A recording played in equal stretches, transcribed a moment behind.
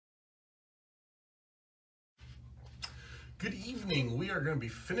Good evening. We are going to be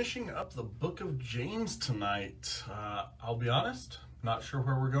finishing up the book of James tonight. I'll be honest, not sure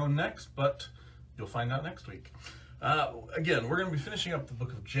where we're going next, but you'll find out next week. Again, we're going to be finishing up the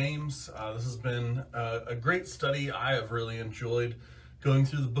book of James. This has been a great study. I have really enjoyed going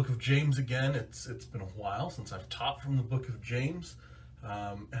through the book of James again. It's been a while since I've taught from the book of James,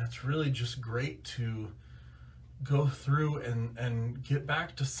 and it's really just great to go through and get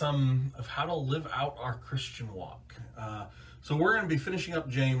back to some of how to live out our Christian walk. So we're going to be finishing up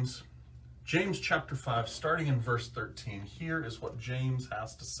James chapter 5, starting in verse 13. Here is what James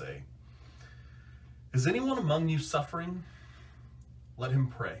has to say. Is anyone among you suffering? Let him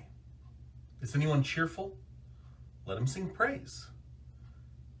pray. Is anyone cheerful? Let him sing praise.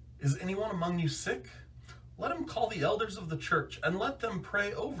 Is anyone among you sick? Let him call the elders of the church and let them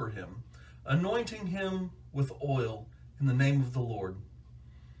pray over him, anointing him with oil in the name of the Lord.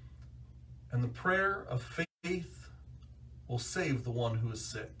 And the prayer of faith will save the one who is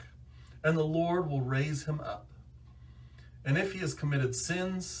sick, and the Lord will raise him up. And if he has committed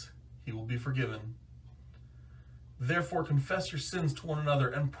sins, he will be forgiven. Therefore confess your sins to one another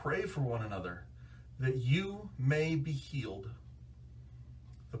and pray for one another, that you may be healed.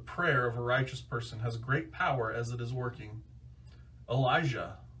 The prayer of a righteous person has great power as it is working.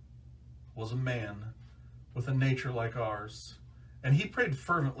 Elijah was a man with a nature like ours, and he prayed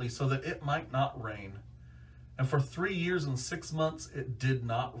fervently so that it might not rain. And for 3 years and 6 months it did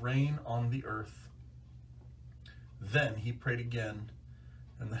not rain on the earth. Then he prayed again,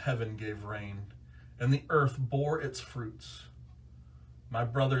 and the heaven gave rain, and the earth bore its fruits. My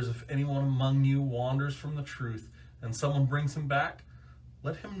brothers, if anyone among you wanders from the truth, and someone brings him back,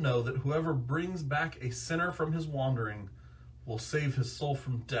 let him know that whoever brings back a sinner from his wandering will save his soul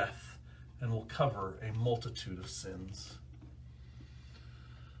from death and will cover a multitude of sins.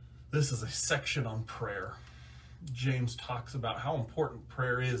 This is a section on prayer. James talks about how important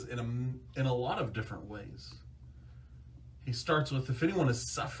prayer is in a lot of different ways. He starts with, if anyone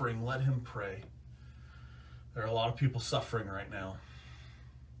is suffering, let him pray. There are a lot of people suffering right now.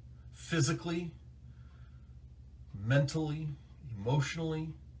 Physically, mentally, emotionally,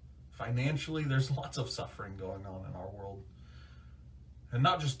 financially, there's lots of suffering going on in our world. And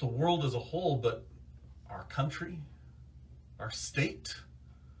not just the world as a whole, but our country, our state,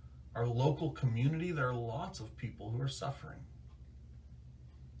 our local community. There are lots of people who are suffering.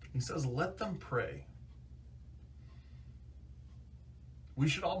 He says, let them pray. We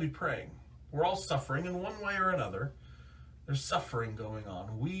should all be praying. We're all suffering in one way or another. There's suffering going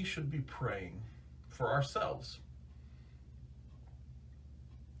on. We should be praying for ourselves.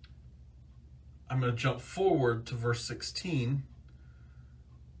 I'm going to jump forward to verse 16.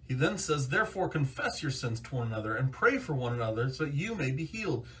 He then says, therefore confess your sins to one another and pray for one another so that you may be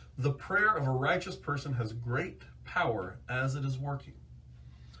healed. The prayer of a righteous person has great power as it is working.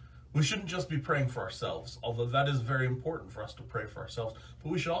 We shouldn't just be praying for ourselves, although that is very important for us to pray for ourselves, but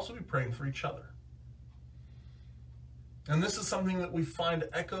we should also be praying for each other. And this is something that we find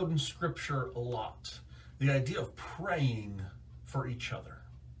echoed in Scripture a lot. The idea of praying for each other.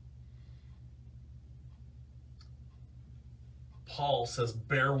 Paul says,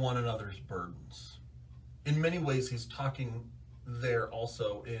 bear one another's burdens. In many ways, he's talking there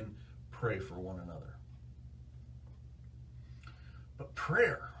also in pray for one another. But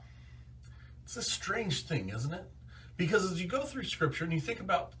prayer, it's a strange thing, isn't it? Because as you go through Scripture and you think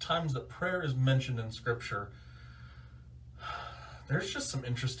about the times that prayer is mentioned in Scripture, there's just some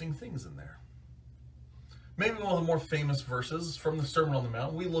interesting things in there. Maybe one of the more famous verses from the Sermon on the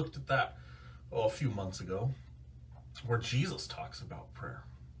Mount, we looked at that a few months ago, where Jesus talks about prayer.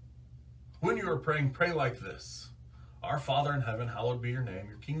 When you are praying, pray like this. Our Father in heaven, hallowed be your name.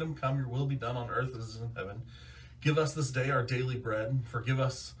 Your kingdom come, your will be done on earth as it is in heaven. Give us this day our daily bread. Forgive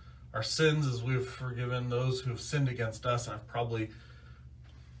us our sins as we have forgiven those who have sinned against us. And I've probably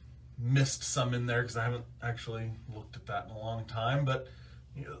missed some in there because I haven't actually looked at that in a long time. But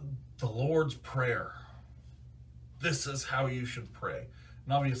the Lord's Prayer. This is how you should pray.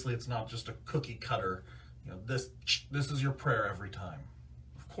 And obviously it's not just a cookie cutter. This is your prayer every time.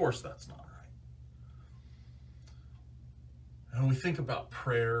 Of course that's not right. And we think about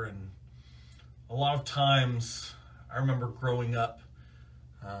prayer, and a lot of times, I remember growing up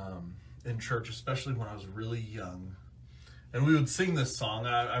in church, especially when I was really young, and we would sing this song.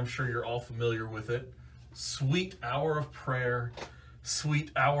 I'm sure you're all familiar with it. Sweet hour of prayer,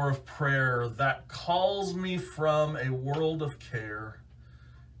 sweet hour of prayer that calls me from a world of care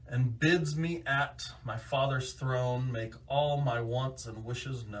and bids me at my Father's throne make all my wants and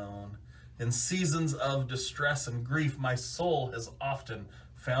wishes known. In seasons of distress and grief, my soul has often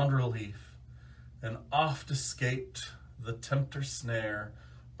found relief and oft escaped the tempter's snare,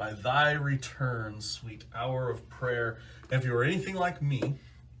 by thy return, sweet hour of prayer. And if you were anything like me,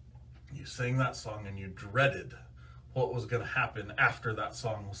 you sang that song and you dreaded what was going to happen after that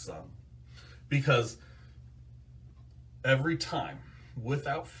song was sung. Because every time,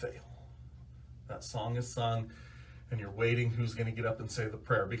 without fail, that song is sung and you're waiting who's going to get up and say the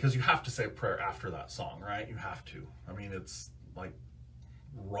prayer. Because you have to say a prayer after that song, right? You have to. I mean, it's like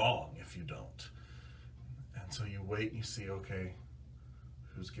wrong if you don't. And so you wait and you see, okay,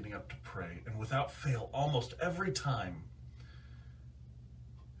 who's getting up to pray? And without fail, almost every time,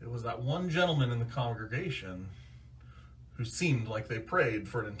 it was that one gentleman in the congregation who seemed like they prayed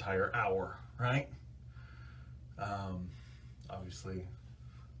for an entire hour, right? Obviously,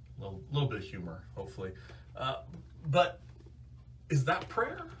 a little bit of humor, hopefully. But is that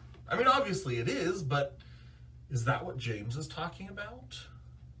prayer? I mean, obviously it is, but is that what James is talking about?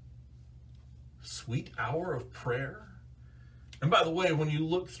 Sweet hour of prayer? And by the way, when you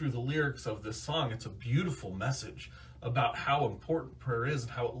look through the lyrics of this song, it's a beautiful message about how important prayer is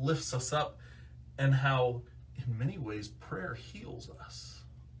and how it lifts us up and how, in many ways, prayer heals us.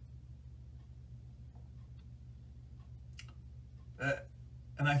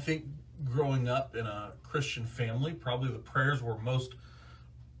 And I think growing up in a Christian family, probably the prayers we're most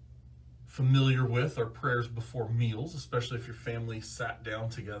familiar with are prayers before meals, especially if your family sat down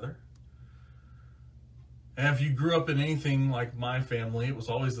together. And if you grew up in anything like my family, it was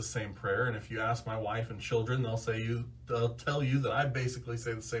always the same prayer. And if you ask my wife and children, they'll tell you that I basically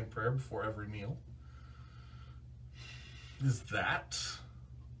say the same prayer before every meal. Is that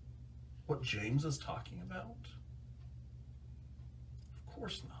what James is talking about? Of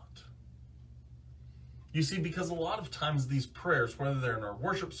course not. You see, because a lot of times these prayers, whether they're in our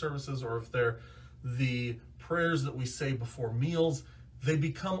worship services or if they're the prayers that we say before meals, they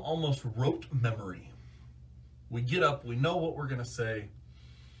become almost rote memory. We get up, we know what we're going to say,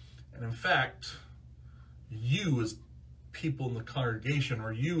 and in fact, you as people in the congregation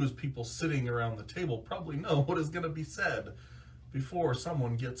or you as people sitting around the table probably know what is going to be said before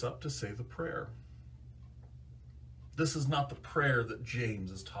someone gets up to say the prayer. This is not the prayer that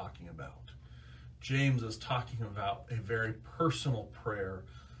James is talking about. James is talking about a very personal prayer,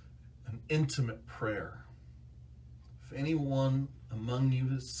 an intimate prayer. If anyone among you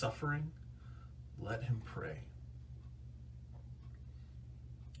is suffering, let him pray.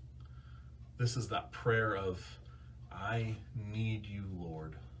 This is that prayer of, I need you,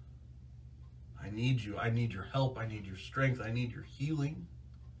 Lord. I need you. I need your help. I need your strength. I need your healing.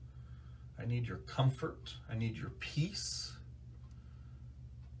 I need your comfort. I need your peace.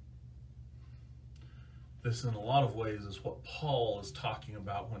 This, in a lot of ways, is what Paul is talking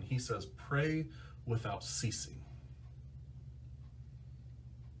about when he says, pray without ceasing.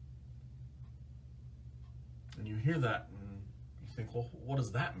 And you hear that and you think, well, what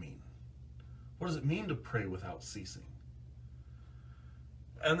does that mean? What does it mean to pray without ceasing?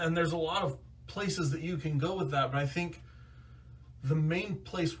 And there's a lot of places that you can go with that, but I think the main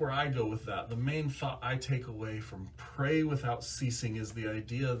place where I go with that, the main thought I take away from pray without ceasing is the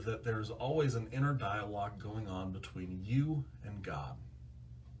idea that there's always an inner dialogue going on between you and God.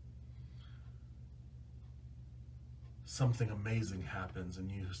 Something amazing happens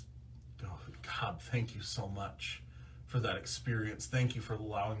and you just go, God, thank you so much for that experience. Thank you for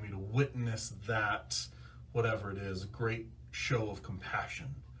allowing me to witness that, whatever it is, a great show of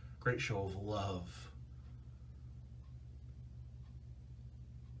compassion, great show of love.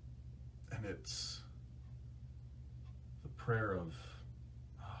 And it's the prayer of,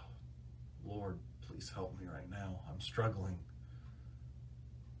 oh, Lord, please help me right now. I'm struggling.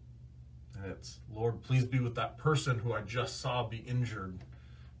 And it's, Lord, please be with that person who I just saw be injured.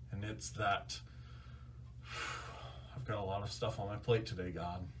 And it's that, I've got a lot of stuff on my plate today,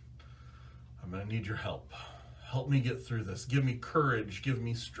 God. I'm going to need your help. Help me get through this. Give me courage. Give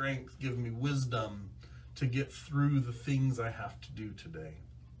me strength. Give me wisdom to get through the things I have to do today.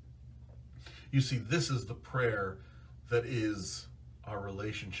 You see, this is the prayer that is our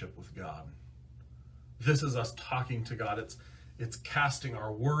relationship with God. This is us talking to God. It's casting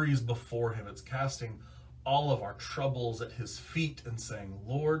our worries before him. It's casting all of our troubles at his feet and saying,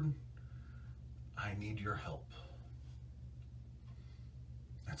 Lord, I need your help.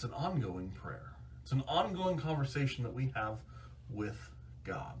 That's an ongoing prayer. It's an ongoing conversation that we have with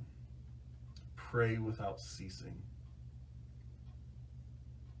God. Pray without ceasing.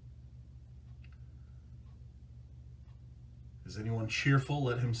 Is anyone cheerful?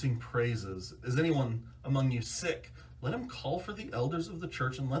 Let him sing praises. Is anyone among you sick? Let him call for the elders of the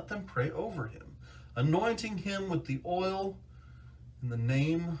church and let them pray over him, anointing him with the oil in the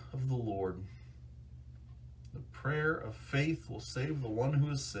name of the Lord. The prayer of faith will save the one who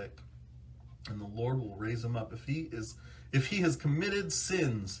is sick, and the Lord will raise him up. If he has committed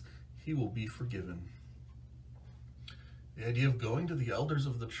sins, he will be forgiven. The idea of going to the elders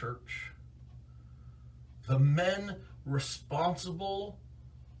of the church, the men responsible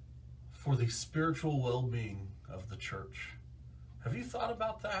for the spiritual well-being of the church. Have you thought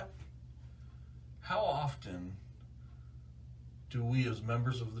about that? How often do we as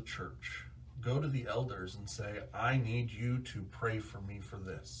members of the church go to the elders and say, I need you to pray for me for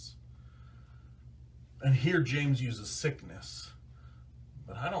this? And here James uses sickness.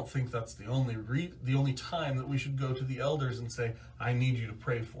 But I don't think that's the only time that we should go to the elders and say, I need you to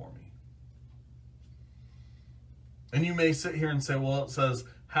pray for me. And you may sit here and say, well, it says,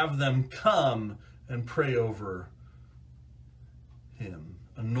 have them come and pray over him,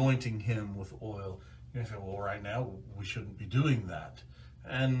 anointing him with oil. You say, well, right now we shouldn't be doing that.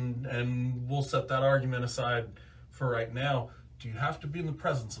 And we'll set that argument aside for right now. Do you have to be in the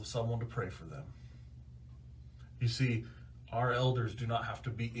presence of someone to pray for them? You see, our elders do not have to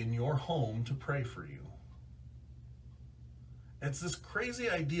be in your home to pray for you. It's this crazy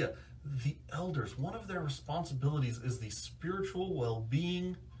idea. The elders, one of their responsibilities is the spiritual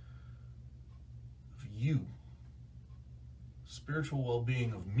well-being of you. Spiritual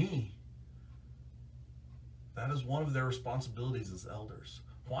well-being of me. That is one of their responsibilities as elders.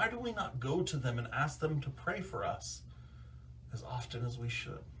 Why do we not go to them and ask them to pray for us as often as we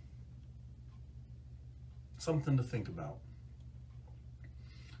should? Something to think about.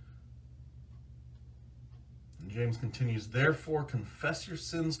 And James continues, therefore confess your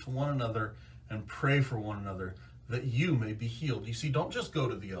sins to one another and pray for one another that you may be healed. You see, don't just go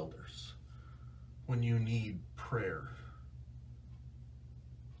to the elders when you need prayer.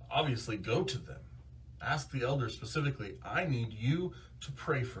 Obviously, go to them. Ask the elders specifically, I need you to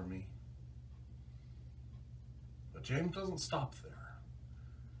pray for me. But James doesn't stop there.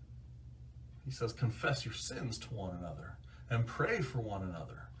 He says, confess your sins to one another and pray for one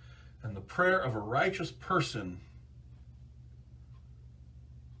another. And the prayer of a righteous person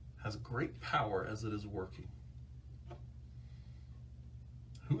has great power as it is working.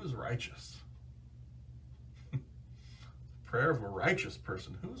 Who is righteous? The prayer of a righteous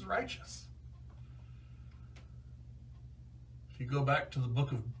person. Who is righteous? If you go back to the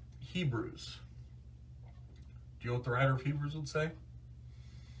book of Hebrews, do you know what the writer of Hebrews would say?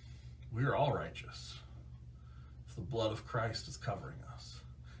 We are all righteous if the blood of Christ is covering us.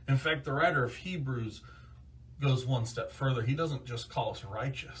 In fact, the writer of Hebrews goes one step further. He doesn't just call us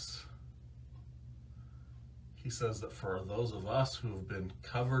righteous. He says that for those of us who have been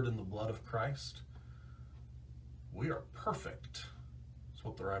covered in the blood of Christ, we are perfect. That's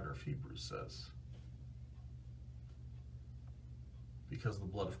what the writer of Hebrews says. Because the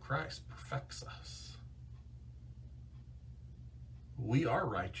blood of Christ perfects us. We are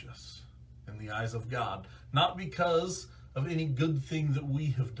righteous in the eyes of God, not because of any good thing that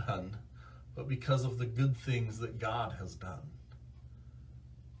we have done, but because of the good things that God has done.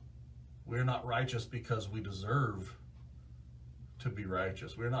 We're not righteous because we deserve to be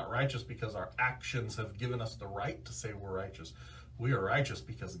righteous. We're not righteous because our actions have given us the right to say we're righteous. We are righteous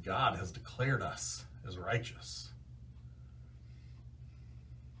because God has declared us as righteous.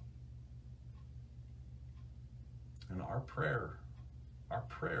 And our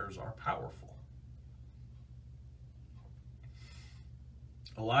prayers are powerful.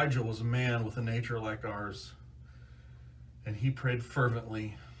 Elijah was a man with a nature like ours, and he prayed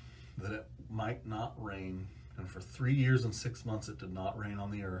fervently that it might not rain. And for 3 years and 6 months it did not rain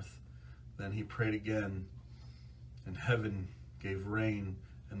on the earth. Then he prayed again, and heaven gave rain,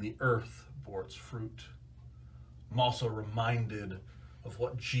 and the earth bore its fruit. I'm also reminded of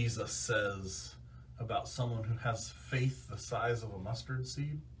what Jesus says about someone who has faith the size of a mustard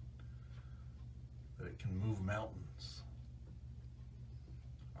seed, that it can move mountains.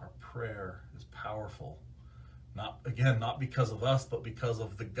 Our prayer is powerful, not because of us, but because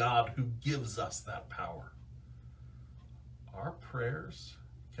of the God who gives us that power. Our prayers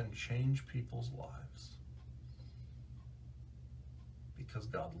can change people's lives because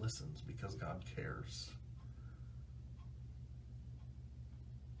God listens, because God cares.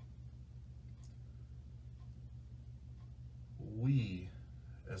 We,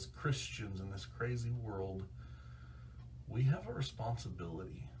 as Christians in this crazy world, we have a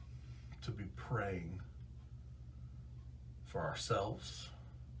responsibility to be praying for ourselves,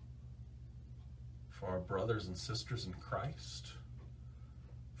 for our brothers and sisters in Christ,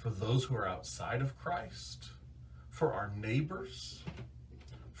 for those who are outside of Christ, for our neighbors,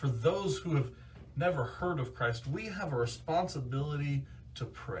 for those who have never heard of Christ. We have a responsibility to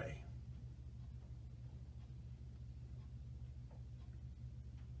pray.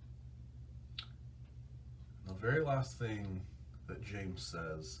 The very last thing that James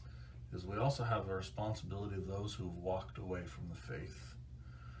says is we also have a responsibility to those who have walked away from the faith.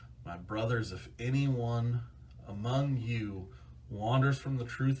 My brothers, if anyone among you wanders from the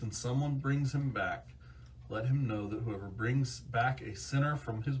truth and someone brings him back, let him know that whoever brings back a sinner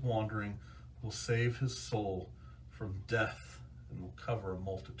from his wandering will save his soul from death and will cover a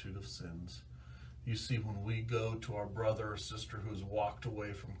multitude of sins. You see, when we go to our brother or sister who has walked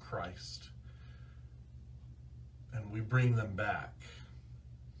away from Christ and we bring them back,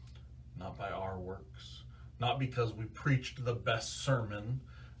 not by our works, not because we preached the best sermon,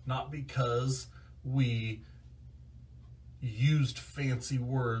 not because we used fancy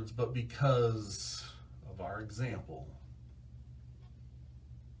words, but because of our example.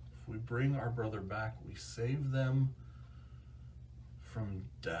 If we bring our brother back, we save them from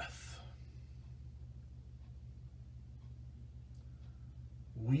death.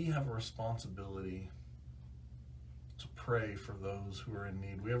 We have a responsibility to pray for those who are in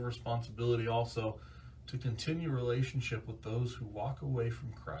need. We have a responsibility also to continue relationship with those who walk away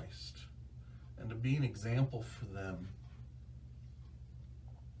from Christ and to be an example for them.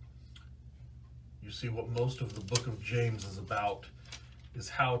 You see, what most of the book of James is about is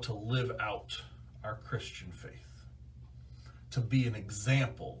how to live out our Christian faith, to be an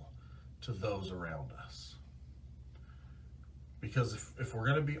example to those around us. Because if we're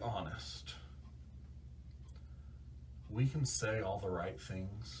going to be honest, we can say all the right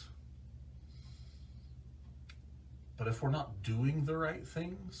things, but if we're not doing the right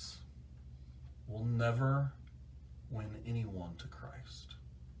things, we'll never win anyone to Christ.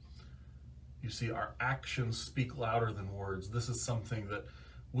 You see, our actions speak louder than words. This is something that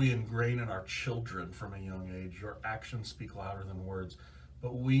we ingrain in our children from a young age. Your actions speak louder than words,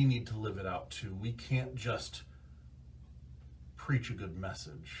 but we need to live it out too. We can't just preach a good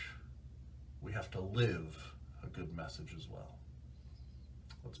message. We have to live a good message as well.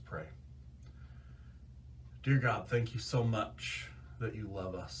 Let's pray. Dear God, thank you so much that you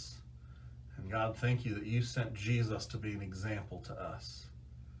love us. And God, thank you that you sent Jesus to be an example to us.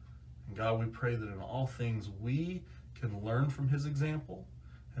 And God, we pray that in all things we can learn from his example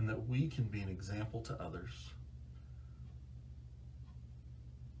and that we can be an example to others.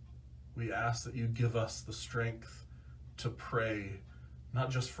 We ask that you give us the strength to pray,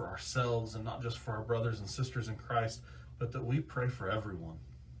 not just for ourselves and not just for our brothers and sisters in Christ, but that we pray for everyone,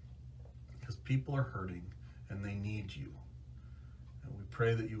 because people are hurting and they need you. And we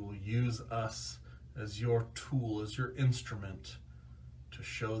pray that you will use us as your tool, as your instrument to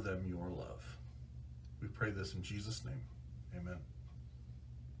show them your love. We pray this in Jesus' name. Amen.